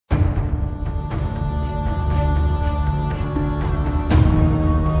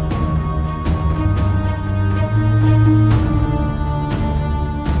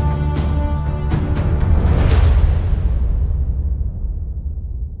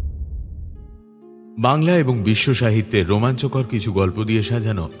বাংলা এবং বিশ্ব সাহিত্যের রোমাঞ্চকর কিছু গল্প দিয়ে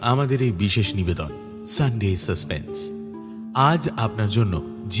সাজানো আমাদের এই বিশেষ নিবেদন সানডে সাসপেন্স। আজ আপনার জন্য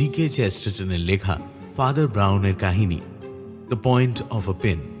জি.কে. চেস্টারটনের লেখা ফাদার ব্রাউনের কাহিনী the point of a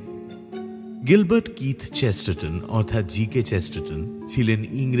pen. Gilbert Keith চেস্টারটন অর্থাৎ জি.কে. চেস্টারটন ছিলেন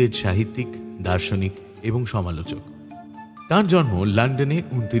ইংরেজ সাহিত্যিক, দার্শনিক এবং সমালোচক। তাঁর জন্ম লন্ডনে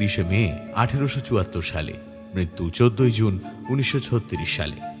 29 মে 1874 সালে, মৃত্যু 14 জুন 1936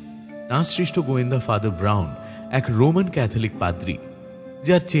 সালে। তাঁর সৃষ্ট গোয়েন্দা ফাদার ব্রাউন এক রোমান ক্যাথলিক পাদ্রী,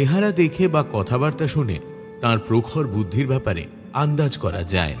 যার চেহারা দেখে বা কথাবার্তা শুনে তাঁর প্রখর বুদ্ধির ব্যাপারে আন্দাজ করা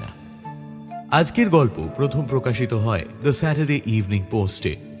যায় না। আজকের গল্প প্রথম প্রকাশিত হয় দ্য স্যাটারডে ইভিনিং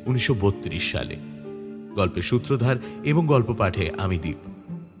পোস্টে 1932 সালে। গল্পের সূত্রধার এবং গল্প পাঠে আমি দীপ।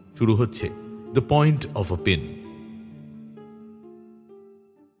 শুরু হচ্ছে the point of a pen.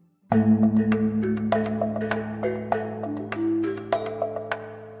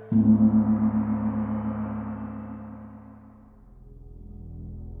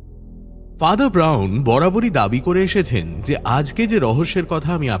 Father brown বরাবরই দাবি করে এসেছেন যে আজকে যে রহস্যের কথা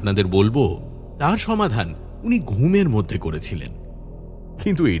আমি আপনাদের বলবো তার সমাধান উনি ঘুমের মধ্যে করেছিলেন।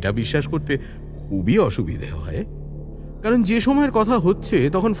 কিন্তু এটা বিশ্বাস করতে খুবই অসুবিধে হয়, কারণ যে সময়ের কথা হচ্ছে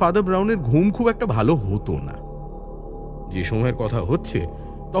তখন ফাদার ব্রাউনের ঘুম খুব একটা ভালো হতো না। যে সময়ের কথা হচ্ছে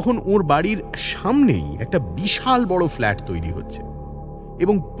তখন ওর বাড়ির সামনেই একটা বিশাল বড় ফ্ল্যাট তৈরি হচ্ছে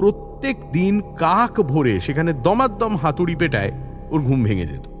এবং প্রত্যেক দিন কাক ভোরে সেখানে দমাদ্দম হাতুড়ি পেটায় ওর ঘুম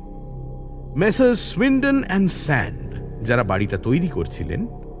ভেঙে যেত। মেসার্স সুইন্ডন অ্যান্ড স্যান্ড যারা বাড়িটা তৈরি করছিলেন,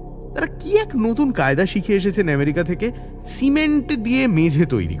 তারা কি এক নতুন কায়দা শিখে এসেছেন আমেরিকা থেকে, সিমেন্ট দিয়ে মেঝে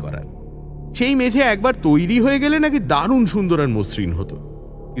তৈরি করার। সেই মেঝে একবার তৈরি হয়ে গেলে নাকি দারুণ সুন্দর আর মসৃণ হতো,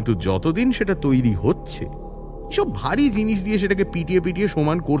 কিন্তু যতদিন সেটা তৈরি হচ্ছে সব ভারী জিনিস দিয়ে সেটাকে পিটিয়ে পিটিয়ে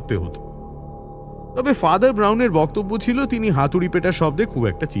সমান করতে হতো। তবে ফাদার ব্রাউনের বক্তব্য ছিল তিনি হাতুড়ি পেটার শব্দে খুব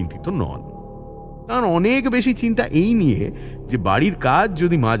একটা চিন্তিত নন। তার অনেক বেশি চিন্তা এই নিয়ে যে বাড়ির কাজ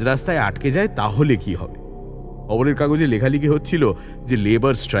যদি মাঝ রাস্তায় আটকে যায় তাহলে কি হবে। খবরের কাগজে লেখালেখি হচ্ছিল যে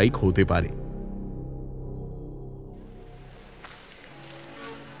লেবার স্ট্রাইক হতে পারে।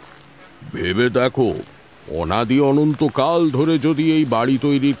 ভেবে দেখো, অনাদি অনন্তকাল ধরে যদি এই বাড়ি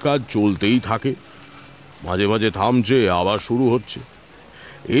তৈরির কাজ চলতেই থাকে, মাঝে মাঝে থামছে আবার শুরু হচ্ছে,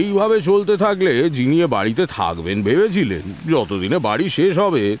 এইভাবে চলতে থাকলে যিনি বাড়িতে থাকবেন ভেবেছিলেন যতদিনে বাড়ি শেষ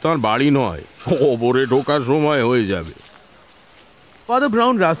হবে তার বাড়ি নয়, কবরে ঢোকার সময় হয়ে যাবে। ফাদার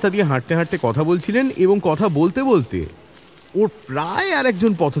ব্রাউন রাস্তা দিয়ে হাঁটতে হাঁটতে কথা বলছিলেন এবং কথা বলতে বলতে ওর প্রায় আর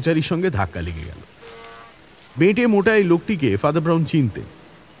একজন পথচারীর সঙ্গে ধাক্কা লেগে গেল। বেঁটে মোটা এই লোকটিকে ফাদার ব্রাউন চিনতেন।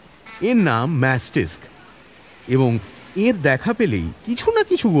 এর নাম ম্যাস্টিস্ক এবং এর দেখা পেলেই কিছু না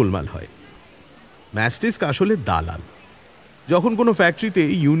কিছু গোলমাল হয়। ম্যাস্টিস্ক আসলে দালাল। যখন কোনো ফ্যাক্টরিতে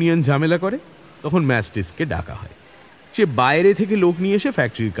ইউনিয়ন ঝামেলা করে তখন ম্যাস্টিস্ককে ডাকা হয়। সে বাইরে থেকে লোক নিয়ে এসে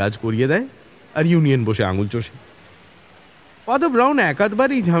ফ্যাক্টরির কাজ করিয়ে দেয় আর ইউনিয়ন বসে আঙুল চষে। ফাদার ব্রাউন একাধবার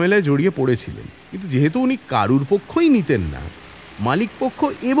এই ঝামেলায় জড়িয়ে পড়েছিলেন, কিন্তু যেহেতু উনি কারুর পক্ষই নিতেন না, মালিক পক্ষ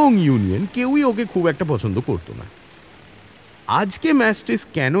এবং ইউনিয়ন কেউই ওকে খুব একটা পছন্দ করত না। আজকে ম্যাস্টিস্ক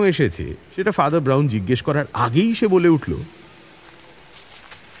কেন এসেছে সেটা ফাদার ব্রাউন জিজ্ঞেস করার আগেই সে বলে উঠল,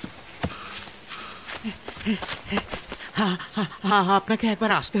 আপনাকে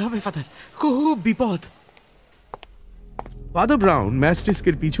একবার আসতে হবে ফাদার, খুব বিপদ। ফাদার ব্রাউন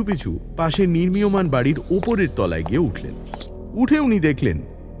ম্যাস্টিস্কের পিছু পিছু পাশের নির্মীয়মান বাড়ির ওপরের তলায় গিয়ে উঠলেন। উঠে উনি দেখলেন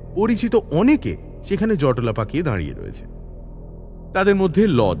পরিচিত অনেকে সেখানে জটলা পাকিয়ে দাঁড়িয়ে রয়েছে। তাদের মধ্যে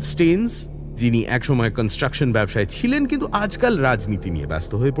লর্ড স্টেন্স, যিনি একসময় কনস্ট্রাকশন ব্যবসায় ছিলেন কিন্তু আজকাল রাজনীতি নিয়ে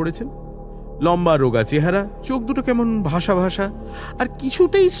ব্যস্ত হয়ে পড়েছেন। লম্বা রোগা চেহারা, চোখ দুটো কেমন ভাষা ভাষা, আর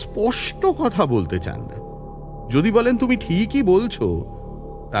কিছুতেই স্পষ্ট কথা বলতে চান না। যদি বলেন তুমি ঠিকই বলছো,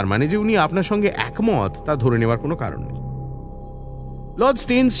 তার মানে যে উনি আপনার সঙ্গে একমত তা ধরে নেওয়ার কোনো কারণ নেই। লর্ড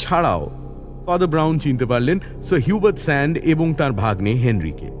স্টেন্স ছাড়াও ফাদার ব্রাউন চিনতে পারলেন স্যার হিউবার্ট স্যান্ড এবং তার ভাগ্নে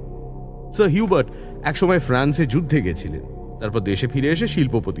হেনরিকে। স্যার হিউবার্ট একসময় ফ্রান্সে যুদ্ধে গেছিলেন, তারপর দেশে ফিরে এসে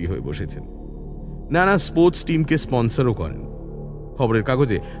শিল্পপতি হয়ে বসেছেন। নানা স্পোর্টস টিমকে স্পন্সরও করেন। খবরের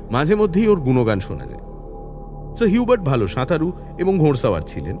কাগজে মাঝে মধ্যেই ওর গুণগান শোনা যায়। স্যার হিউবার্ট ভালো সাঁতারু এবং ঘোড়সাওয়ার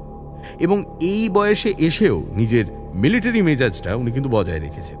ছিলেন এবং এই বয়সে এসেও নিজের মিলিটারি মেজাজটা উনি কিন্তু বজায়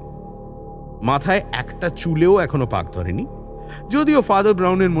রেখেছেন। মাথায় একটা চুলেও এখনো পাক ধরেনি, যদিও ফাদার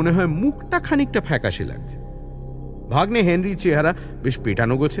ব্রাউনের মনে হয় মুখটা খানিকটা ফ্যাকাশে লাগছে। ভাগ্নে হেনরির চেহারা বেশ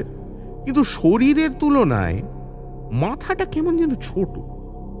পেটানো গোছে, কিন্তু শরীরের তুলনায় মাথাটা কেমন যেন ছোট।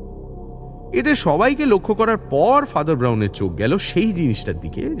 এদের সবাইকে লক্ষ্য করার পর ফাদার ব্রাউনের চোখ গেল সেই জিনিসটার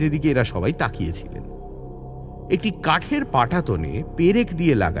দিকে যেদিকে এরা সবাই তাকিয়েছিলেন। একটি কাঠের পাটাতনে পেরেক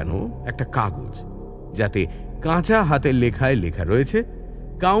দিয়ে লাগানো একটা কাগজ, যাতে কাঁচা হাতের লেখায় লেখা রয়েছে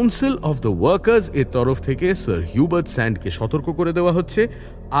কাউন্সিল অফ দ্য ওয়ার্কার্স এর তরফ থেকে স্যার হিউবার্ট স্যান্ডকে সতর্ক করে দেওয়া হচ্ছে,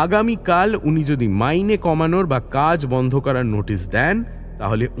 আগামীকাল উনি যদি মাইনে কমানোর বা কাজ বন্ধ করার নোটিশ দেন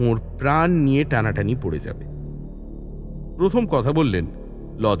তাহলে ওর প্রাণ নিয়ে টানাটানি পড়ে যাবে। প্রথম কথা বললেন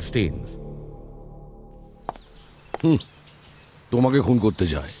লর্ড স্টেইনস। তোমাকে খুন করতে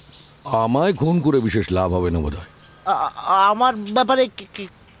যায়, আমায় খুন করে বিশেষ লাভ হবে না বোধ হয়। আমার ব্যাপারে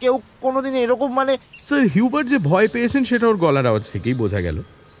কেউ কোনোদিন এরকম স্যার হিউবার্ট যে ভয় পেয়েছেন সেটা ওর গলার আওয়াজ থেকেই বোঝা গেল।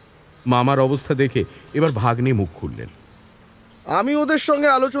 মামার অবস্থা দেখে এবার ভাগ্নে মুখ খুললেন। আমি ওদের সঙ্গে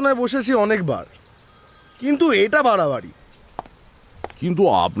আলোচনায় বসেছি অনেকবার, কিন্তু এটা বাড়াবাড়ি। কিন্তু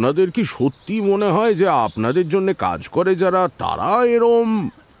আপনাদের কি সত্যি মনে হয় যে আপনাদের জন্য কাজ করে যারা তারা এরম?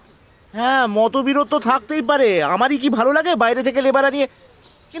 হ্যাঁ, মতবিরোধ তো থাকতেই পারে। আমারই কি ভালো লাগে বাইরে থেকে লেবার আনিয়ে,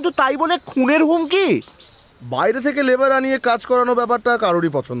 কিন্তু তাই বলে খুনের হুমকি? বাইরে থেকে লেবার আনিয়ে কাজ করানো ব্যাপারটা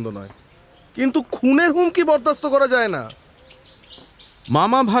কারোরই পছন্দ নয়, কিন্তু খুনের হুমকি বরদাস্ত করা যায় না।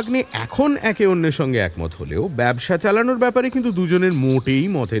 মামা ভাগ্নে এখন একে অন্যের সঙ্গে একমত হলেও ব্যবসা চালানোর ব্যাপারে কিন্তু দুজনের মোটেই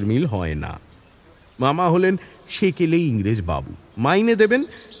মতের মিল হয় না। মামা হলেন সেকেলেই ইংরেজ বাবু, মাইনে দেবেন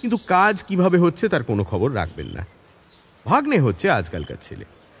কিন্তু কাজ কিভাবে হচ্ছে তার কোনো খবর রাখবেন না। ভাগ্নে হচ্ছে আজকালকার ছেলে,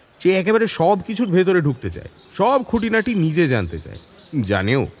 সে একেবারে সব কিছুর ভেতরে ঢুকতে চায়, সব খুঁটিনাটি নিজে জানতে চায়,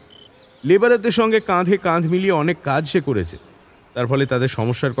 জানেও। লেবারদের সঙ্গে কাঁধে কাঁধ মিলিয়ে অনেক কাজ সে করেছে, তার ফলে তাদের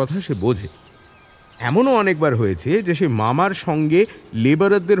সমস্যার কথা সে বোঝে। এমনও অনেকবার হয়েছে যে সে মামার সঙ্গে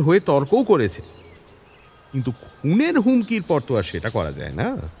লেবারদের হয়ে তর্কও করেছে, কিন্তু খুনের হুমকির পর তো আর সেটা করা যায় না।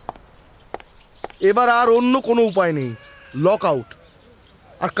 এবার আর অন্য কোনো উপায় নেই, লক আউট,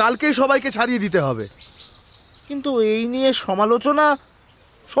 আর কালকেই সবাইকে ছাড়িয়ে দিতে হবে। কিন্তু এই নিয়ে সমালোচনা।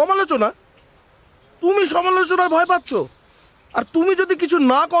 সমালোচনা? তুমি সমালোচনার ভয় পাচ্ছ? আর তুমি যদি কিছু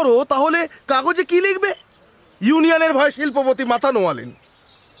না করো তাহলে কাগজে কি লিখবে? ইউনিয়নের ভয় শিল্পপতি মাথা নোয়ালেন।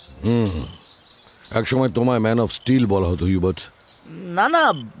 একসময় তোমায় ম্যান অফ স্টিল বলা হতো হিউবার্ট। না না,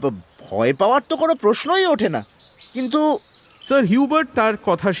 ভয় পাওয়ার তো কোনো প্রশ্নই ওঠে না, কিন্তু স্যার হিউবার্ট তার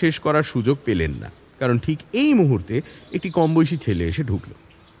কথা শেষ করার সুযোগ পেলেন না, কারণ ঠিক এই মুহূর্তে একটি কম বয়সী ছেলে এসে ঢুকল।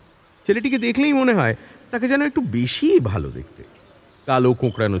 ছেলেটিকে দেখলেই মনে হয় তাকে যেন একটু বেশি ভালো দেখতে। কালো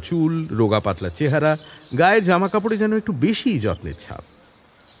কোঁকড়ানো চুল, রোগা পাতলা চেহারা, গায়ের জামা কাপড়ে যেন একটু বেশি যত্নের ছাপ।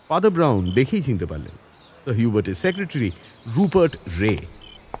 ফাদার ব্রাউন দেখেই চিনতে পারলেন স্যার হিউবার্টের সেক্রেটারি রুপার্ট রে।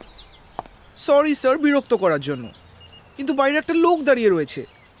 সরি স্যার বিরক্ত করার জন্য, কিন্তু বাইরে একটা লোক দাঁড়িয়ে রয়েছে।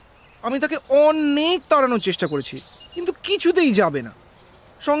 আমি তাকে অনেক তাড়ানোর চেষ্টা করেছি, কিন্তু কিছুতেই যাবে না।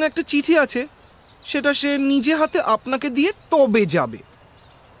 সঙ্গে একটা চিঠি আছে, সেটা সে নিজে হাতে আপনাকে দিয়ে তবে যাবে।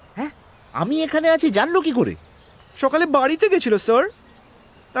 হ্যাঁ, আমি এখানে আছি জানলো কি করে? সকালে বাড়িতে গেছিল স্যার,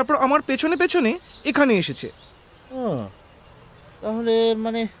 তারপর আমার পেছনে পেছনে এখানে এসেছে। তাহলে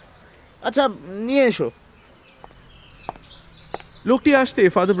আচ্ছা, নিয়ে এসো। লোকটি আসতে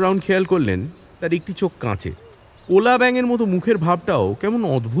ফাদার ব্রাউন খেয়াল করলেন তার একটি চোখ কাঁচের, ওলা ব্যাঙের মতো মুখের ভাবটাও কেমন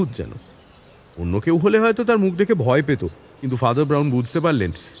অদ্ভুত যেন। অন্য কেউ হলে হয়তো তার মুখ দেখে ভয় পেত, কিন্তু ফাদার ব্রাউন বুঝতে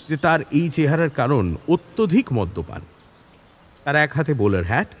পারলেন যে তার এই চেহারার কারণ অত্যধিক মদ্যপান। তার এক হাতে বোলার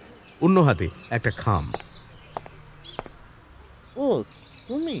হ্যাট, অন্য হাতে একটা খাম। ও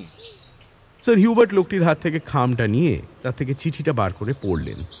তুমি? স্যার হিউবার্ট লোকটির হাত থেকে খামটা নিয়ে তার থেকে চিঠিটা বার করে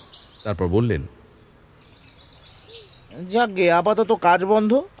পড়লেন, তারপর বললেন, যাকগে, আপাতত কাজ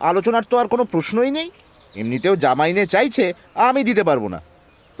বন্ধ, আলোচনার তো আর কোনো প্রশ্নই নেই। এমনিতেও জামাইনে চাইছে, আমি দিতে পারবো না।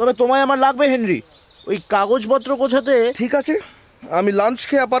 তবে তোমায় আমার লাগবে হেনরি, ওই কাগজপত্র গোছাতে। ঠিক আছে, আমি লাঞ্চ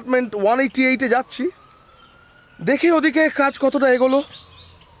খেয়ে অ্যাপার্টমেন্ট 188-এ যাচ্ছি, দেখি ওদিকে কাজ কতটা এগোলো।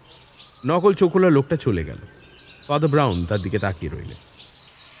 নকল চোখলা লোকটা চলে গেল। ফাদার ব্রাউন তার দিকে তাকিয়ে রইলেন।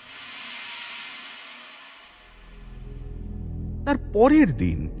 তার পরের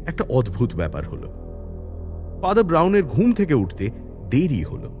দিন একটা অদ্ভুত ব্যাপার হলো। ফাদার ব্রাউনের ঘুম থেকে উঠতে দেরি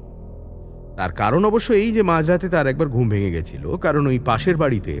হলো। তার কারণ অবশ্য এই যে মাঝরাতে তার একবার ঘুম ভেঙে গেছিল, কারণ ওই পাশের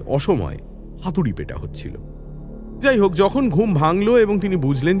বাড়িতে অসময় হাতুড়ি পেটা হচ্ছিল। যাই হোক, যখন ঘুম ভাঙলো এবং তিনি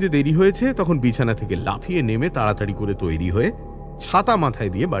বুঝলেন যে দেরি হয়েছে, তখন বিছানা থেকে লাফিয়ে নেমে তাড়াতাড়ি করে তৈরি হয়ে ছাতা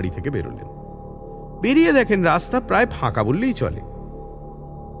মাথায় দিয়ে বাড়ি থেকে বেরোলেন। বেরিয়ে দেখেন রাস্তা প্রায় ফাঁকা বললেই চলে।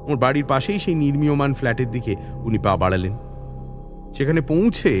 ওর বাড়ির পাশেই সেই নির্মীয়মান ফ্ল্যাটের দিকে উনি পা বাড়ালেন। সেখানে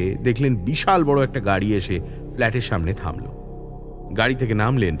পৌঁছে দেখলেন বিশাল বড় একটা গাড়ি এসে ফ্ল্যাটের সামনে থামল। গাড়ি থেকে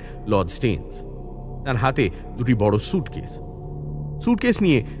নামলেন লর্ড স্টেইনস। তার হাতে দুটি বড় সুটকেস। সুটকেস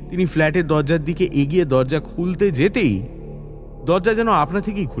নিয়ে তিনি ফ্ল্যাটের দরজার দিকে এগিয়ে দরজা খুলতে যেতেই দরজা যেন আপনা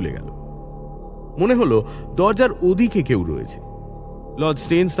থেকেই খুলে গেল। মনে হলো দরজার ওদিকে কেউ রয়েছে। লর্ড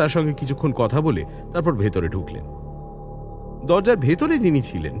স্টেইনস তার সঙ্গে কিছুক্ষণ কথা বলে তারপর ভেতরে ঢুকলেন। দরজার ভেতরে যিনি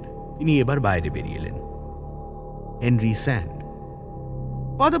ছিলেন তিনি এবার বাইরে বেরিয়ে এলেন, হেনরি স্যান্ড।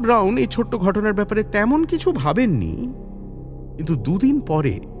 ফাদার ব্রাউন এই ছোট্ট ঘটনার ব্যাপারে তেমন কিছু ভাবেননি, কিন্তু দুদিন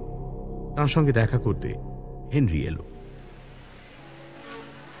পরে তার সঙ্গে দেখা করতে হেনরি এলো।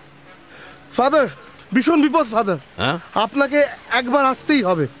 ফাদার, ভীষণ বিপদ ফাদার। হ্যাঁ, আপনাকে একবার আসতেই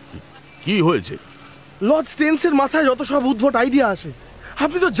হবে। কি হয়েছে? লর্ড স্টেন্সের মাথায় যত সব উদ্ভট আইডিয়া আসে।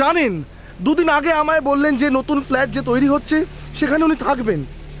 আপনি তো জানেন, দুদিন আগে আমায় বললেন যে নতুন ফ্ল্যাট যে তৈরি হচ্ছে সেখানে উনি থাকবেন।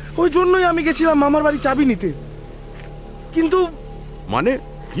 ওই জন্যই আমি গেছিলাম মামার বাড়ি চাবি নিতে। কিন্তু মানে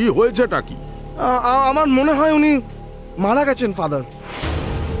কি হয়েছেটা কি? আমার মনে হয় উনি মারা গেছেন ফাদার।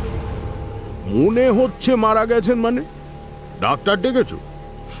 মনে হচ্ছে মারা গেছেন মানে? ডাক্তার ডেকেছো?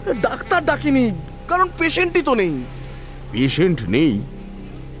 ডাক্তার ডাকিনি, কারণ পেশেন্টই তো নেই। পেশেন্ট নেই?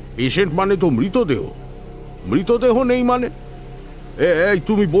 পেশেন্ট মানে তো মৃতদেহ। মৃতদেহ নেই মানে? এই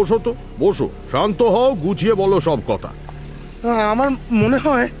তুমি বসো তো, বসো, শান্ত হও, গুছিয়ে বলো সব কথা। আমার মনে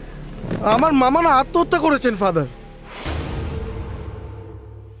হয় আমার মামা না আত্মহত্যা করেছেন ফাদার।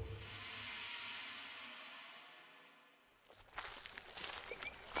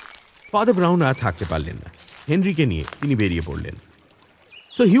 ফাদার ব্রাউন আর থাকতে পারলেন না। হেনরিকে নিয়ে তিনি বেরিয়ে পড়লেন।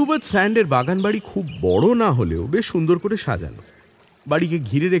 সো হিউবার্ট স্যান্ডের বাগান বাড়ি খুব বড় না হলেও বেশ সুন্দর করে সাজানো। বাড়িকে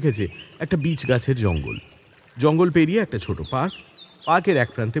ঘিরে রেখেছে একটা বীচ গাছের জঙ্গল। জঙ্গল পেরিয়ে একটা ছোট পার্ক, পার্কের এক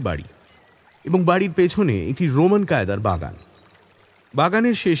প্রান্তে বাড়ি, এবং বাড়ির পেছনে একটি রোমান কায়দার বাগান।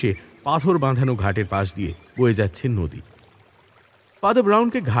 বাগানের শেষে পাথর বাঁধানো ঘাটের পাশ দিয়ে বয়ে যাচ্ছে নদী। ফাদার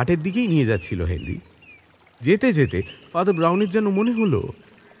ব্রাউনকে ঘাটের দিকেই নিয়ে যাচ্ছিল হেনরি। যেতে যেতে ফাদার ব্রাউনের যেন মনে হলো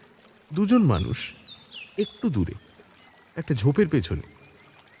দুজন মানুষ একটু দূরে একটা ঝোপের পেছনে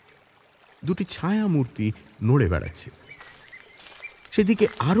দুটি ছায়া মূর্তি নড়ে বেড়াচ্ছে। সেদিকে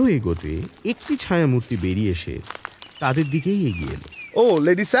আরো এগোতে একটি ছায়া মূর্তি বেরিয়ে এসে তাদের দিকেই এগিয়ে এলো। ও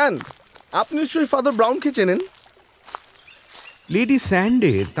লেডি স্যান্ড, আপনি নিশ্চয়ই ফাদার ব্রাউনকে চেনেন। লেডি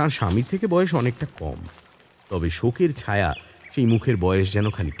স্যান্ডের তার স্বামীর থেকে বয়স অনেকটা কম, তবে শোকের ছায়া সেই মুখের বয়স যেন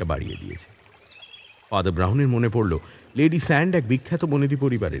খানিকটা বাড়িয়ে দিয়েছে। ফাদার ব্রাউনের মনে পড়ল লেডি স্যান্ড এক বিখ্যাত বনেদি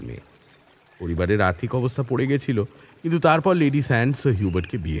পরিবারের মেয়ে। পরিবারের আর্থিক অবস্থা পড়ে গেছিল, কিন্তু তারপর লেডি স্যান্ড স্যার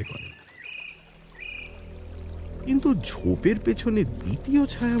হিউবার্টকে বিয়ে করে। কিন্তু ঝোপের পেছনে দ্বিতীয়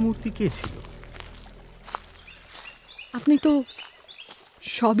ছায়ামূর্তি কে ছিল? আপনি তো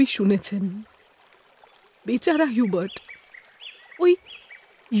সবই শুনেছেন। বেচারা হিউবার্ট ওই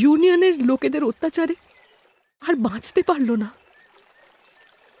ইউনিয়নের লোকেদের অত্যাচারে আর বাঁচতে পারল না।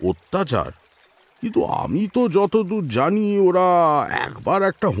 অত্যাচার? কিন্তু আমি তো যতদূর জানি ওরা একবার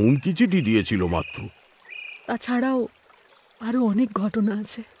একটা হুমকি চিঠি দিয়েছিল মাত্র। তাছাড়াও আরো অনেক ঘটনা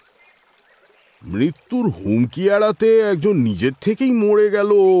আছে। মৃত্যুর হুমকি এড়াতে একজন নিজের থেকেই মরে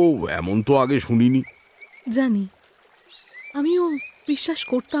গেল এমন তো আগে শুনিনি। জানি, আমিও বিশ্বাস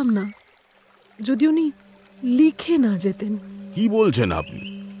করতাম না যদি উনি লিখে না যেতেন। কি বলছেন আপনি?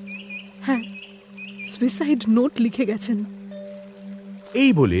 হ্যাঁ, সুইসাইড নোট লিখে গেছেন।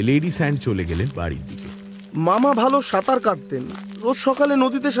 এই বলে লেডি স্যান্ড চলে গেলেন বাড়ির দিকে। মামা ভালো সাঁতার কাটতেন, রোজ সকালে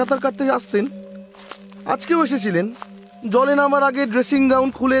নদীতে সাঁতার কাটতে আসতেন। আজকেও এসেছিলেন। জলে নামার আগে ড্রেসিং গাউন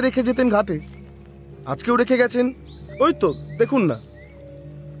খুলে রেখে যেতেন ঘাটে। আজকেও রেখে গেছেন, ওই তো দেখুন না।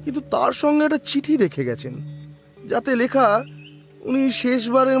 কিন্তু তার সঙ্গে একটা চিঠি রেখে গেছেন, যাতে লেখা উনি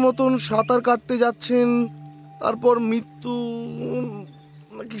শেষবারের মতন সাঁতার কাটতে যাচ্ছেন, তারপর মৃত্যু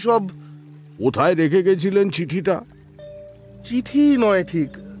নাকি সব। কোথায় রেখে গেছিলেন চিঠিটা? চিঠি নয় ঠিক,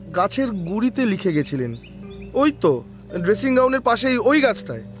 গাছের গুড়িতে লিখে গেছিলেন। ওই তো ড্রেসিং গাউনের পাশেই ওই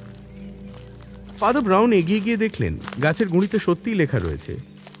গাছটায়। ফাদার ব্রাউন এগিয়ে গিয়ে দেখলেন গাছের গুঁড়িতে সত্যিই লেখা রয়েছে,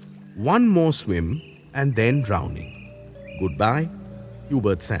 one more swim and then drowning, good bye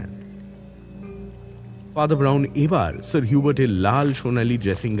Hubert sand. Father brown এবার স্যার হিউবার্টের লাল সোনালি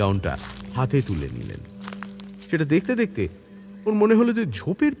ড্রেসিং গাউনটা হাতে তুলে নিলেন। সেটা দেখতে দেখতে ওর মনে হলো যে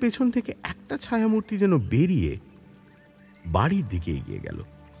ঝোপের পেছন থেকে একটা ছায়ামূর্তি যেন বেরিয়ে বাড়ির দিকে এগিয়ে গেল।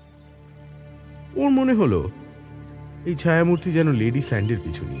 ওর মনে হলো এই ছায়ামূর্তি যেন লেডি স্যান্ডের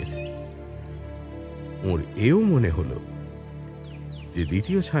পিছু নিয়েছে। ওর এও মনে হলো যে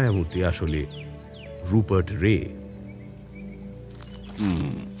দ্বিতীয় ছায়ামূর্তি আসলে রুপার্ট রে।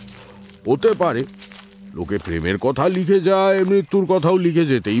 হতে পারে, লোকে প্রেমের কথা লিখে যায়, মৃত্যুর কথাও লিখে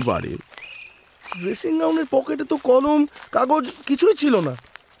যেতেই পারে। ড্রেসিং গাউনের পকেটে তো কলম কাগজ কিছুই ছিল না,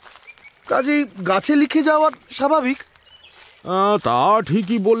 কাজেই গাছে লিখে যাওয়া স্বাভাবিক। তা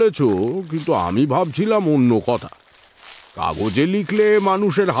ঠিকই বলেছ, কিন্তু আমি ভাবছিলাম অন্য কথা। কাগজে লিখলে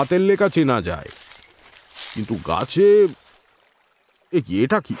মানুষের হাতের লেখা চেনা যায়, কিন্তু গাছে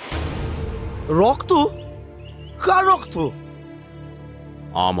এটা কি? রক্ত? কার রক্ত?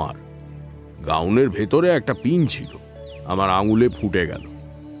 আমার। গাউনের ভেতরে একটা পিন ছিল, আমার আঙুলে ফুটে গেল।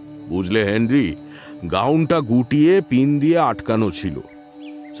 বুঝলে হেনরি, গাউনটা গুটিয়ে পিন দিয়ে আটকানো ছিল।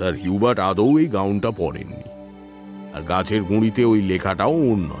 স্যার হিউবার্ট আদৌ এই গাউনটা পরেননি, আর গাছের গুঁড়িতে ওই লেখাটাও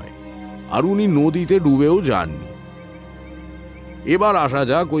ওর নয়, আর উনি নদীতে ডুবেও যাননি। এবার আসা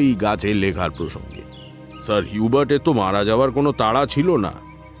যাক ওই গাছের লেখার প্রসঙ্গে। স্যার হিউবার্টের তো মারা যাওয়ার কোনো তাড়া ছিল না।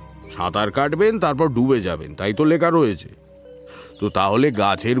 সাঁতার কাটবেন তারপর ডুবে যাবেন, তাই তো লেখা রয়েছে। তো তাহলে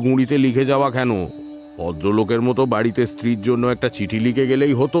গাছের গুঁড়িতে লিখে যাওয়া কেন? ভদ্রলোকের মতো বাড়িতে স্ত্রীর জন্য একটা চিঠি লিখে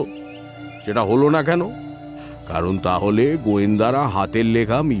গেলেই হতো। সেটা হলো না কেন? কারণ তাহলে গোয়েন্দারা হাতের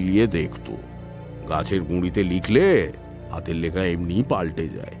লেখা মিলিয়ে দেখত। গাছের গুঁড়িতে লিখলে হাতের লেখা এমনি পাল্টে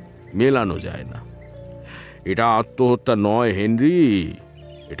যায়, মেলানো যায় না। এটা আত্মহত্যা নয় হেনরি,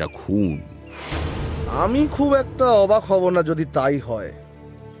 এটা খুন। আমি খুব একটা অবাক হব না যদি তাই হয়।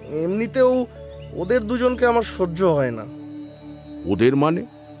 এমনিতেও ওদের দুজনকে আমার সহ্য হয় না। ওদের মানে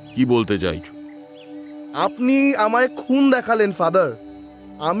কি বলতে চাইছো? আপনি আমায় খুন দেখালেন ফাদার,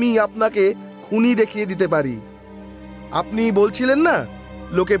 আমি আপনাকে খুনি দেখিয়ে দিতে পারি। আপনি বলছিলেন না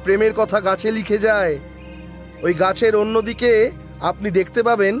লোকে প্রেমের কথা গাছে লিখে যায়, ওই গাছের অন্যদিকে আপনি দেখতে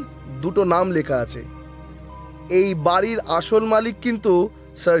পাবেন দুটো নাম লেখা আছে। এই বাড়ির আসল মালিক কিন্তু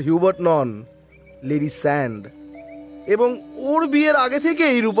স্যার হিউবার্ট নন, লেডি স্যান্ড। এবং ওর বিয়ের আগে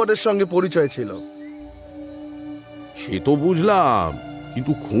থেকেই রুপার্টের সঙ্গে পরিচয় ছিল। সে তো বুঝলাম,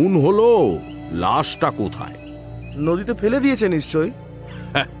 কিন্তু খুন হলো, লাশটা কোথায়? নদীতে ফেলে দিয়েছে নিশ্চয়ই।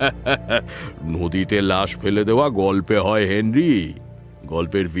 নদীতে লাশ ফেলে দেওয়া গল্পে হয় হেনরি।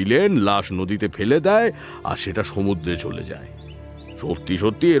 গল্পের ভিলেন লাশ নদীতে ফেলে দেয় আর সেটা সমুদ্রে চলে যায়। সত্যি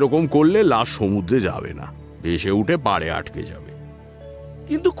সত্যি এরকম করলে লাশ সমুদ্রে যাবে না, ভেসে উঠে পাড়ে আটকে যাবে।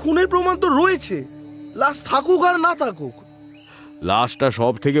 কিন্তু খুনের প্রমাণ তো রয়েছে, লাশ থাকুক আর না থাকুক। লাশটা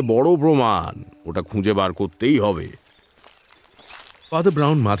সব থেকে বড় প্রমাণ, ওটা খুঁজে বার করতেই হবে। ফাদার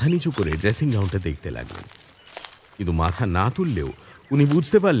ব্রাউন মাথা নিচু করে ড্রেসিং গাউনটা দেখতে লাগলেন, কিন্তু মাথা না তুললেও উনি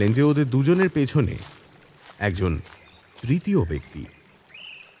বুঝতে পারলেন যে ওদের দুজনের পেছনে একজন তৃতীয় ব্যক্তি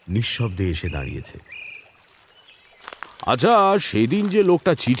নিঃশব্দে এসে দাঁড়িয়েছে। আচ্ছা, সেদিন যে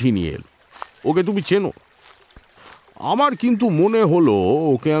লোকটা চিঠি নিয়ে এলো, ওকে তুমি চেনো? আমার কিন্তু মনে হলো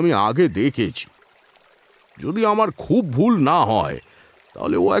ওকে আমি আগে দেখেছি। যদি আমার খুব ভুল না হয়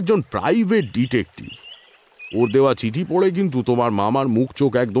তাহলে ও একজন প্রাইভেট ডিটেকটিভ। ওর দেওয়া চিঠি পড়ে কিন্তু তোমার মামার মুখ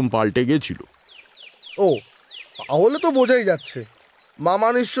চোখ একদম পাল্টে গেছিল। ও, তাহলে তো বোঝাই যাচ্ছে মামা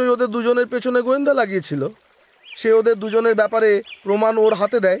নিশ্চয়ই ওদের দুজনের পেছনে গোয়েন্দা লাগিয়েছিল। সে ওদের দুজনের ব্যাপারে প্রমাণ ওর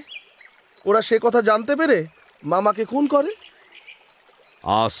হাতে দেয়, ওরা সে কথা জানতে পেরে মামাকে খুন করে।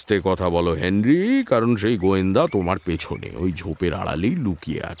 আস্তে কথা বলো হেনরি, কারণ সেই গোয়েন্দা তোমার পেছনে ওই ঝোপের আড়ালেই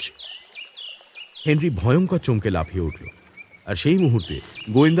লুকিয়ে আছে। হেনরি ভয়ঙ্কর চমকে লাফিয়ে উঠল, আর সেই মুহূর্তে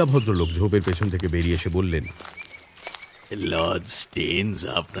গোয়েন্দা ভদ্রলোক ঝোপের পেছন থেকে বেরিয়ে এসে বললেন, লর্ড স্টেনস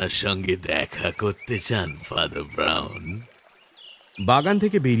আপনার সঙ্গে দেখা করতে চান ফাদার ব্রাউন। বাগান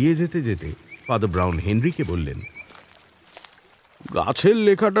থেকে বেরিয়ে যেতে যেতে ফাদার ব্রাউন হেনরিকে বললেন, গাছের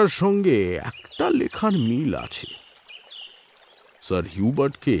লেখাটার সঙ্গে একটা লেখার মিল আছে। স্যার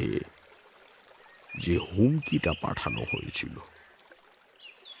হিউবার্টকে যে হুমকিটা পাঠানো হয়েছিল।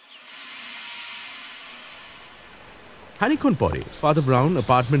 খানিকক্ষণ পরে ফাদার ব্রাউন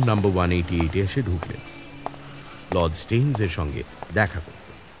অ্যাপার্টমেন্ট নাম্বার 188 এসে ঢুকলেন লর্ড স্টেইনসের সঙ্গে দেখা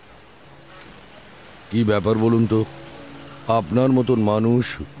করতে। কি ব্যাপার বলুন তো? আপনার মতন মানুষ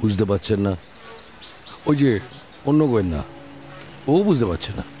বুঝতে পারছেন না? ওই যে অন্য গোয়েন্দা, ও বুঝতে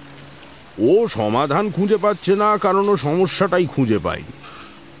পারছে না। ও সমাধান খুঁজে পাচ্ছে না, কারণ ও সমস্যাটাই খুঁজে পায়নি।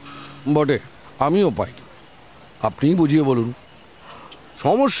 বটে, আমিও পাইনি। আপনিই বুঝিয়ে বলুন।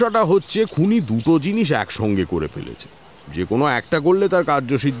 সমস্যাটা হচ্ছে খুনি দুটো জিনিস একসঙ্গে করে ফেলেছে। যে কোনো একটা করলে তার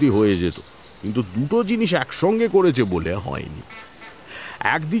কার্যসিদ্ধি হয়ে যেত, কিন্তু দুটো জিনিস একসঙ্গে করেছে বলে হয়নি।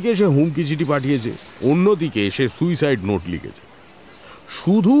 একদিকে সে হুমকি চিঠি পাঠিয়েছে, অন্যদিকে সে সুইসাইড নোট লিখেছে।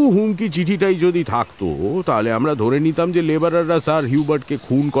 শুধু হুমকি চিঠিটাই যদি থাকতো তাহলে আমরা ধরে নিতাম যে লেবারাররা স্যার হিউবার্টকে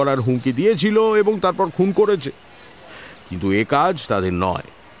খুন করার হুমকি দিয়েছিল এবং তারপর খুন করেছে। কিন্তু এ কাজ তাদের নয়।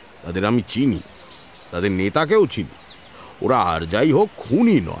 তাদের আমি চিনি, তাদের নেতাকেও চিনি। ওরা আর যাই হোক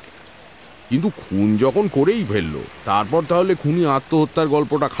খুনই নয়। কিন্তু খুন যখন করেই ফেললো, তারপর তাহলে খুনি আত্মহত্যার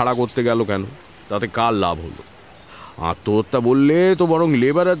গল্পটা খাড়া করতে গেল কেন? তাতে কার লাভ হলো? আত্মহত্যা বললে তো বরং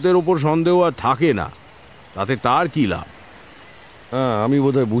লেবারারদের ওপর সন্দেহ আর থাকে না, তাতে তার কি লাভ? হ্যাঁ, আমি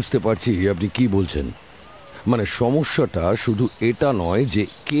বোধহয় বুঝতে পারছি আপনি কি বলছেন। মানে সমস্যাটা শুধু এটা নয় যে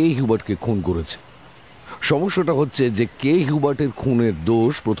কে হিউবার্টকে খুন করেছে। সমস্যাটা হচ্ছে যে কে হিউবার্টের খুনের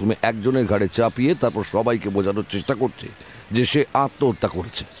দোষ প্রথমে একজনের ঘাড়ে চাপিয়ে তারপর সবাইকে বোঝানোর চেষ্টা করছে যে সে আত্মহত্যা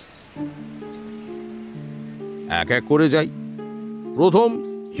করেছে। এক এক করে যাই। প্রথম,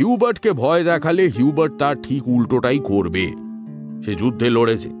 হিউবার্টকে ভয় দেখালে হিউবার্ট তার ঠিক উল্টোটাই করবে। সে যুদ্ধে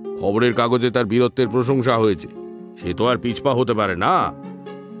লড়েছে, খবরের কাগজে তার বীরত্বের প্রশংসা হয়েছে, সে তো আর পিছপা হতে পারে না।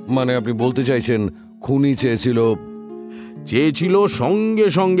 মানে আপনি বলতে চাইছেন খুনি চেয়েছিল সঙ্গে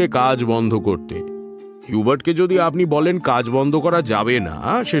সঙ্গে কাজ বন্ধ করতে। হিউবার্টকে যদি আপনি বলেন কাজ বন্ধ করা যাবে না,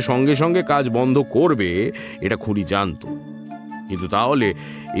 সে সঙ্গে সঙ্গে কাজ বন্ধ করবে, এটা খুনি জানতো। কিন্তু তাহলে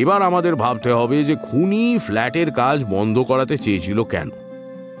এবার আমাদের ভাবতে হবে যে খুনি ফ্ল্যাটের কাজ বন্ধ করাতে চেয়েছিল কেন।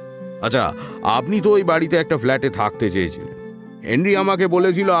 আচ্ছা, আপনি তো ওই বাড়িতে একটা ফ্ল্যাটে থাকতে চেয়েছিলেন। হেনরি আমাকে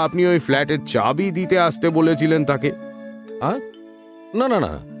বলেছিল আপনি ওই ফ্ল্যাটের চাবি দিতে আসতে বলেছিলেন তাকে। না না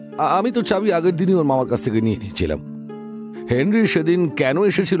না, আমি তো চাবি আগের দিনই ওর মামার কাছ থেকে নিয়ে নিয়েছিলাম। হেনরি সেদিন কেন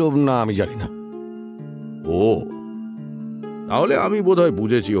এসেছিল না আমি জানি না। ও, তাহলে আমি বোধহয়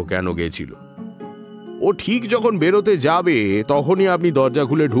বুঝেছি ও কেন গেছিল। ও ঠিক যখন বেরোতে যাবে তখনই আপনি দরজা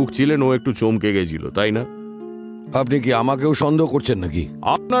খুলে ঢুকছিলেন, ও একটু চমকে গেছিল, তাই না? আপনি কি আমাকেও সন্দেহ করছেন নাকি?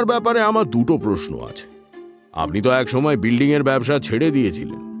 আপনার ব্যাপারে আমার দুটো প্রশ্ন আছে। আপনি তো এক সময় বিল্ডিং এর ব্যবসা ছেড়ে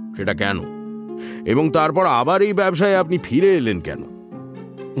দিয়েছিলেন, সেটা কেন? এবং তারপর আবার এই ব্যবসায় আপনি ফিরে এলেন কেন?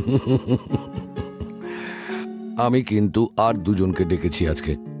 আমি কিন্তু আর দুজনকে ডেকেছি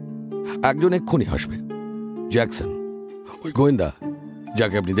আজকে। একজন এক্ষুনি আসবে, জ্যাকসন, ওই গোয়েন্দা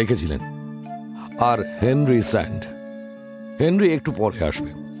যাকে আপনি দেখেছিলেন, আর হেনরি স্যান্ড। হেনরি একটু পরে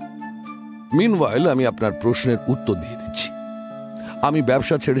আসবে। মিনওয়াইল আমি আপনার প্রশ্নের উত্তর দিয়ে দিচ্ছি। আমি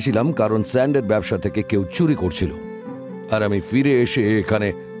ব্যবসা ছেড়েছিলাম কারণ স্যান্ডের ব্যবসা থেকে কেউ চুরি করছিল, আর আমি ফিরে এসে এখানে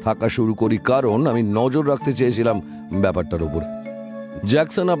থাকা শুরু করি কারণ আমি নজর রাখতে চেয়েছিলাম ব্যাপারটার উপরে।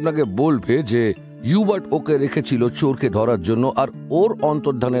 জ্যাকসন আপনাকে বলবে যে হিউবার্ট ওকে রেখেছিল চোরকে ধরার জন্য, আর ওর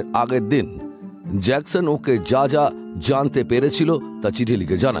অন্তর্ধানের আগের দিন জ্যাকসন ওকে যা যা জানতে পেরেছিল তা চিঠি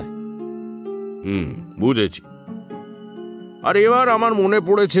লিখে জানায়। বুঝেছি। আর এবার আমার মনে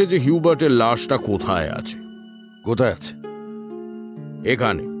পড়েছে যে হিউবার্টের লাশটা কোথায় আছে। কোথায় আছে?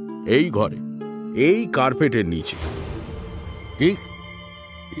 এখানে, এই ঘরে, এই কার্পেটের নিচে।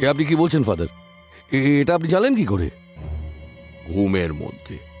 আপনি কি বলছেন ফাদার? এটা আপনি জানেন কি করে? ঘুমের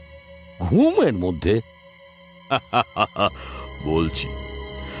মধ্যে। ঘুমের মধ্যে? বলছি,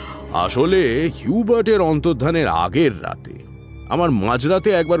 আসলে হিউবার্টের অন্তর্ধানের আগের রাতে আমার মাঝরাতে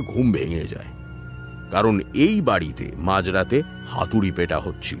একবার ঘুম ভেঙে যায়, কারণ এই বাড়িতে মাঝরাতে হাতুড়ি পেটা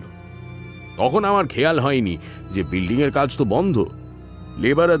হচ্ছিল। তখন আমার খেয়াল হয়নি যে বিল্ডিং এর কাজ তো বন্ধ,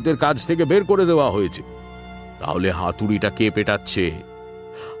 লেবারদের কাজ থেকে বের করে দেওয়া হয়েছে। তাহলে হাতুড়িটা কে পেটাচ্ছে?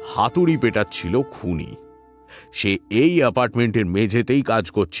 হাতুড়ি পেটাচ্ছিল খুনি। সে এই অ্যাপার্টমেন্টের মেঝেতেই কাজ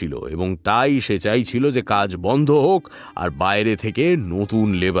করছিল এবং তাই সে চাইছিল যে কাজ বন্ধ হোক আর বাইরে থেকে নতুন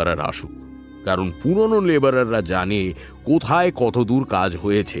লেবারার আসুক, কারণ পুরনো লেবারাররা জানে কোথায় কতদূর কাজ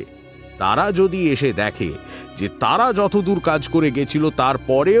হয়েছে। তারা যদি এসে দেখে যে তারা যতদূর কাজ করে গেছিল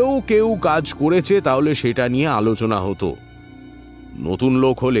তারপরেও কেউ কাজ করেছে, তাহলে সেটা নিয়ে আলোচনা হতো। নতুন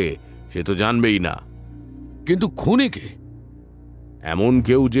লোক হলে সে তো জানবেই না। কিন্তু খুনিকে? এমন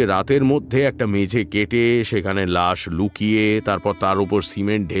কেউ যে রাতের মধ্যে একটা মেঝে কেটে সেখানে লাশ লুকিয়ে তারপর তার উপর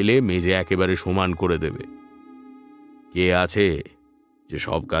সিমেন্ট ঢেলে মেঝে একেবারে সমান করে দেবে। কে আছে যে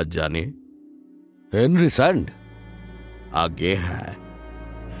সব কাজ জানে? Henry sand? আগে হ্যাঁ,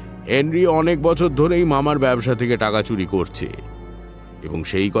 হেনরি অনেক বছর ধরেই মামার ব্যবসা থেকে টাকা চুরি করছে, এবং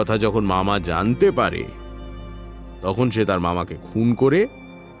সেই কথা যখন মামা জানতে পারে তখন সে তার মামাকে খুন করে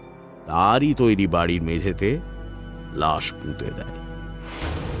তারই তৈরি বাড়ির মেঝেতে লাশ পুঁতে দেয়।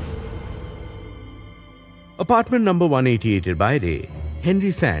 অ্যাপার্টমেন্ট নম্বর 188 এর বাইরে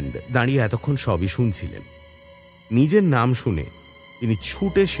হেনরি স্যান্ড দাঁড়িয়ে এতক্ষণ সবই শুনছিলেন। নিজের নাম শুনে তিনি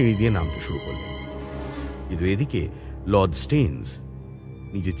ছুটে সিঁড়ি দিয়ে নামতে শুরু করলেন, কিন্তু এদিকে লর্ড স্টেন্স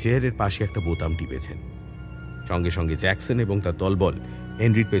নিজের চেয়ারের পাশে একটা বোতাম টিপেছেন। সঙ্গে সঙ্গে জ্যাকসন এবং তার দলবল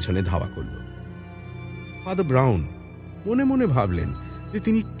হেনরির পেছনে ধাওয়া করল। ফাদার ব্রাউন মনে মনে ভাবলেন যে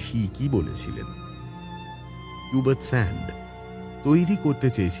তিনি ঠিকই বলেছিলেন। হিউবার্ট স্যান্ড তৈরি করতে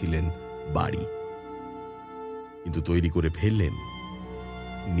চেয়েছিলেন বাড়ি, কিন্তু তৈরি করে ফেললেন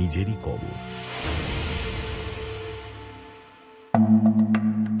নিজেরই কবর।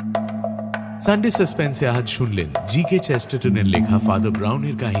 সানডে সাসপেন্সে আজ শুনলেন জি.কে. চেস্টারটনের লেখা ফাদার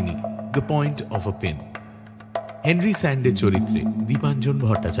ব্রাউনের কাহিনী the point of a pen. Henry স্যান্ডের চরিত্রে Dipanjan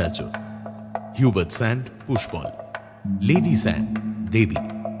Bhattacharya, Hubert sand Pushpal, lady sand দেবী,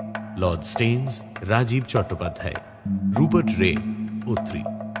 লর্ড স্টেন্স রাজীব চট্টোপাধ্যায়, রুপার্ট রে অত্রি।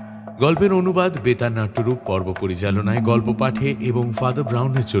 গল্পের অনুবাদ বেতার নাট্যরূপ পর্ব পরিচালনায় গল্প পাঠে এবং ফাদার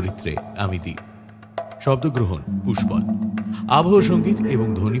ব্রাউনের চরিত্রে আমি দীপ। শব্দগ্রহণ পুষ্পল, আবহ সঙ্গীত এবং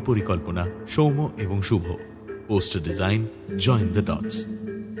ধ্বনি পরিকল্পনা সৌম এবং শুভ, poster design join the dots.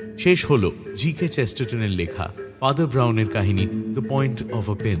 শেষ হল জি.কে. চেস্টারটনের লেখা ফাদার ব্রাউনের কাহিনী the point of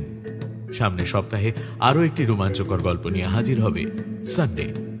a pen. সামনের সপ্তাহে আরও একটি রোমাঞ্চকর গল্প নিয়ে হাজির হবে সানডে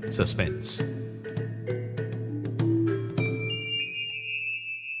সাসপেন্স।